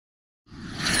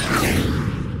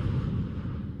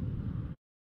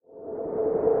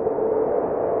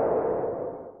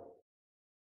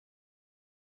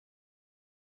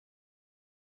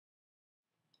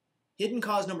Hidden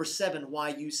cause number 7, why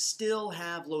you still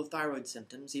have low thyroid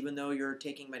symptoms even though you're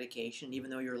taking medication, even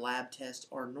though your lab tests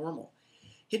are normal.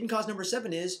 Hidden cause number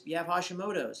 7 is you have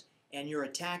Hashimoto's and you're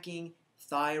attacking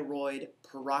thyroid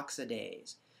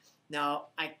peroxidase. Now,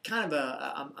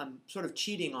 I'm sort of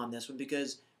cheating on this one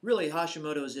because really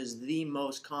Hashimoto's is the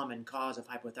most common cause of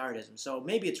hypothyroidism. So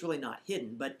maybe it's really not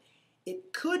hidden, but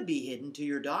it could be hidden to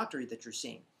your doctor that you're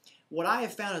seeing. What I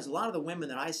have found is a lot of the women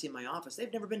that I see in my office,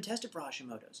 they've never been tested for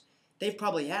Hashimoto's. They've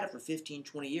probably had it for 15,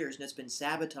 20 years, and it's been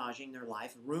sabotaging their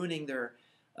life, ruining their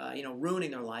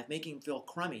life, making them feel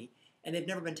crummy, and they've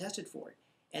never been tested for it.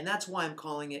 And that's why I'm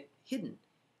calling it hidden.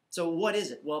 So what is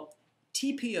it? Well,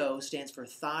 TPO stands for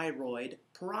thyroid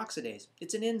peroxidase.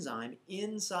 It's an enzyme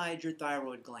inside your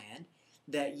thyroid gland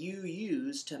that you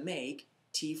use to make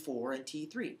T4 and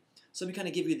T3. So let me kind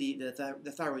of give you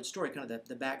the thyroid story, kind of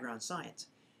the background science.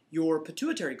 Your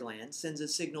pituitary gland sends a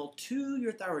signal to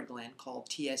your thyroid gland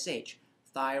called TSH,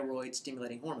 thyroid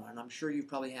stimulating hormone, and I'm sure you've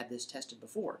probably had this tested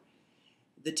before.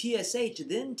 The TSH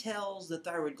then tells the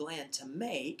thyroid gland to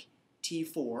make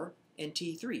T4 and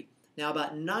T3. Now,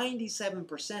 about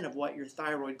 97% of what your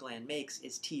thyroid gland makes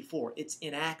is T4. It's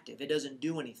inactive. It doesn't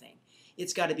do anything.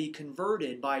 It's got to be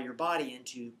converted by your body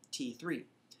into T3.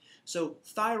 So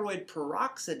thyroid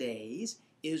peroxidase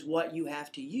is what you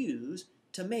have to use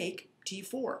to make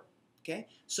T4. Okay?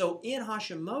 So in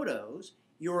Hashimoto's,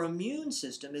 your immune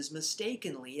system is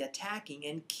mistakenly attacking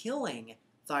and killing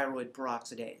thyroid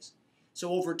peroxidase. So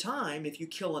over time, if you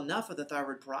kill enough of the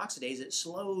thyroid peroxidase, it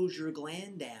slows your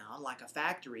gland down like a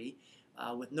factory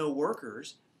with no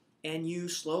workers, and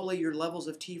your levels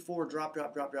of T4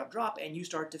 drop, and you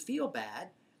start to feel bad,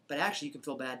 but actually you can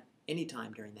feel bad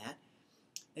anytime during that.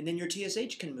 And then your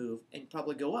TSH can move and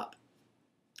probably go up.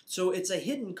 So it's a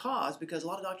hidden cause because a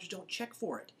lot of doctors don't check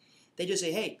for it. They just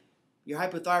say, hey, you're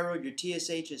hypothyroid, your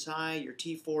TSH is high, your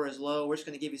T4 is low, we're just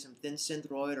going to give you some thin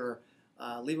synthroid or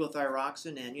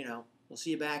levothyroxine, and we'll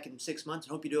see you back in 6 months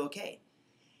and hope you do okay.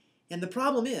 And the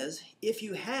problem is, if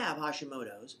you have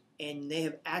Hashimoto's and they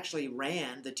have actually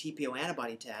ran the TPO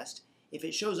antibody test, if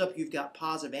it shows up you've got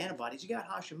positive antibodies, you got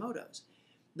Hashimoto's.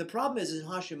 The problem is in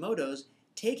Hashimoto's,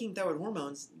 taking thyroid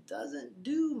hormones doesn't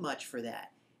do much for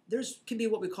that. There can be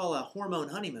what we call a hormone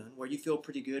honeymoon, where you feel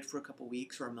pretty good for a couple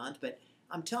weeks or a month, but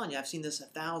I'm telling you, I've seen this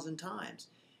 1,000 times.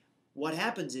 What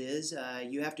happens is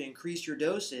you have to increase your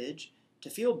dosage to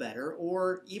feel better,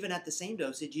 or even at the same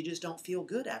dosage, you just don't feel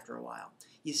good after a while.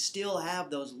 You still have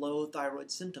those low thyroid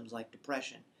symptoms like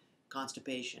depression,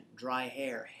 constipation, dry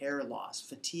hair, hair loss,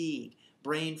 fatigue,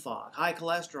 brain fog, high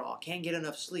cholesterol, can't get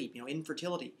enough sleep,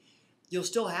 infertility. You'll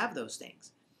still have those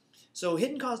things. So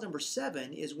hidden cause number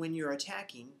 7 is when you're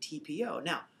attacking TPO.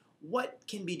 Now, what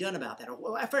can be done about that?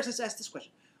 Well, first let's ask this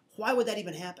question. Why would that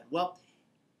even happen? Well,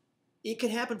 it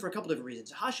can happen for a couple different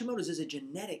reasons. Hashimoto's is a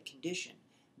genetic condition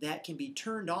that can be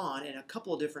turned on in a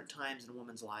couple of different times in a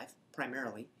woman's life,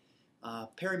 primarily.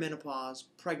 Perimenopause,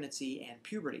 pregnancy, and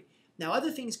puberty. Now,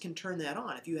 other things can turn that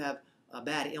on. If you have a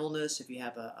bad illness, if you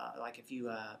have if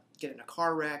you get in a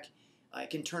car wreck, it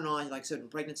can turn on, like I said, in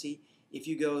pregnancy. If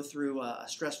you go through a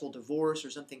stressful divorce or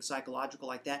something psychological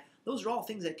like that, those are all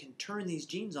things that can turn these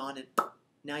genes on, and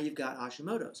now you've got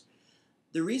Hashimoto's.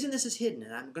 The reason this is hidden,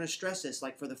 and I'm going to stress this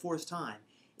like for the 4th time,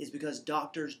 is because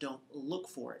doctors don't look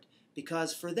for it.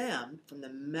 Because for them, from the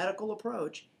medical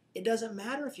approach, it doesn't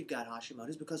matter if you've got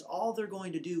Hashimoto's because all they're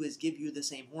going to do is give you the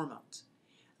same hormones.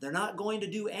 They're not going to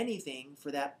do anything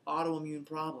for that autoimmune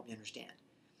problem, you understand?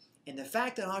 And the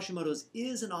fact that Hashimoto's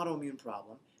is an autoimmune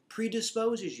problem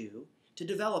predisposes you to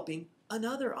developing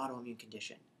another autoimmune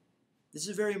condition. This is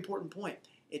a very important point.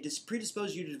 It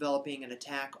predisposes you to developing an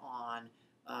attack on,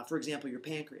 for example, your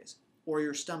pancreas or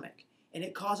your stomach. And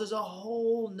it causes a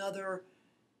whole nother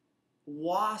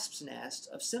wasp's nest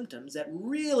of symptoms that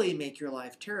really make your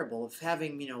life terrible if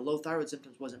having, low thyroid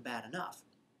symptoms wasn't bad enough.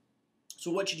 So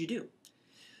what should you do?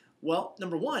 Well,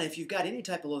 number 1, if you've got any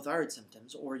type of low thyroid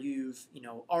symptoms or you've,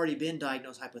 already been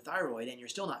diagnosed hypothyroid and you're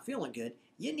still not feeling good,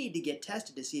 you need to get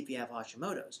tested to see if you have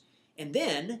Hashimoto's. And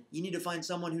then you need to find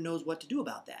someone who knows what to do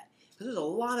about that. Because there's a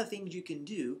lot of things you can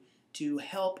do to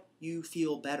help you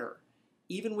feel better,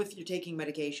 even with you taking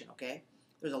medication, okay?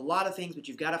 There's a lot of things, but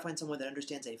you've got to find someone that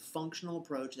understands a functional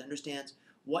approach, that understands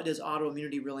what does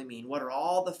autoimmunity really mean, what are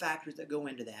all the factors that go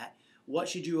into that, what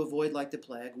should you avoid like the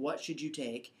plague, what should you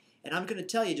take. And I'm going to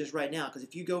tell you just right now, because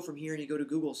if you go from here and you go to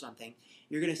Google something,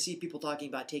 you're going to see people talking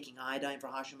about taking iodine for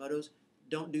Hashimoto's.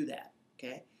 Don't do that,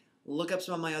 okay? Look up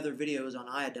some of my other videos on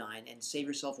iodine and save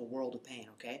yourself a world of pain,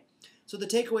 okay? So the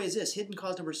takeaway is this: hidden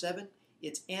cause number 7,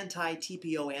 it's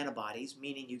anti-TPO antibodies,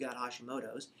 meaning you got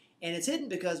Hashimoto's, and it's hidden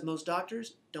because most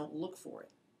doctors don't look for it.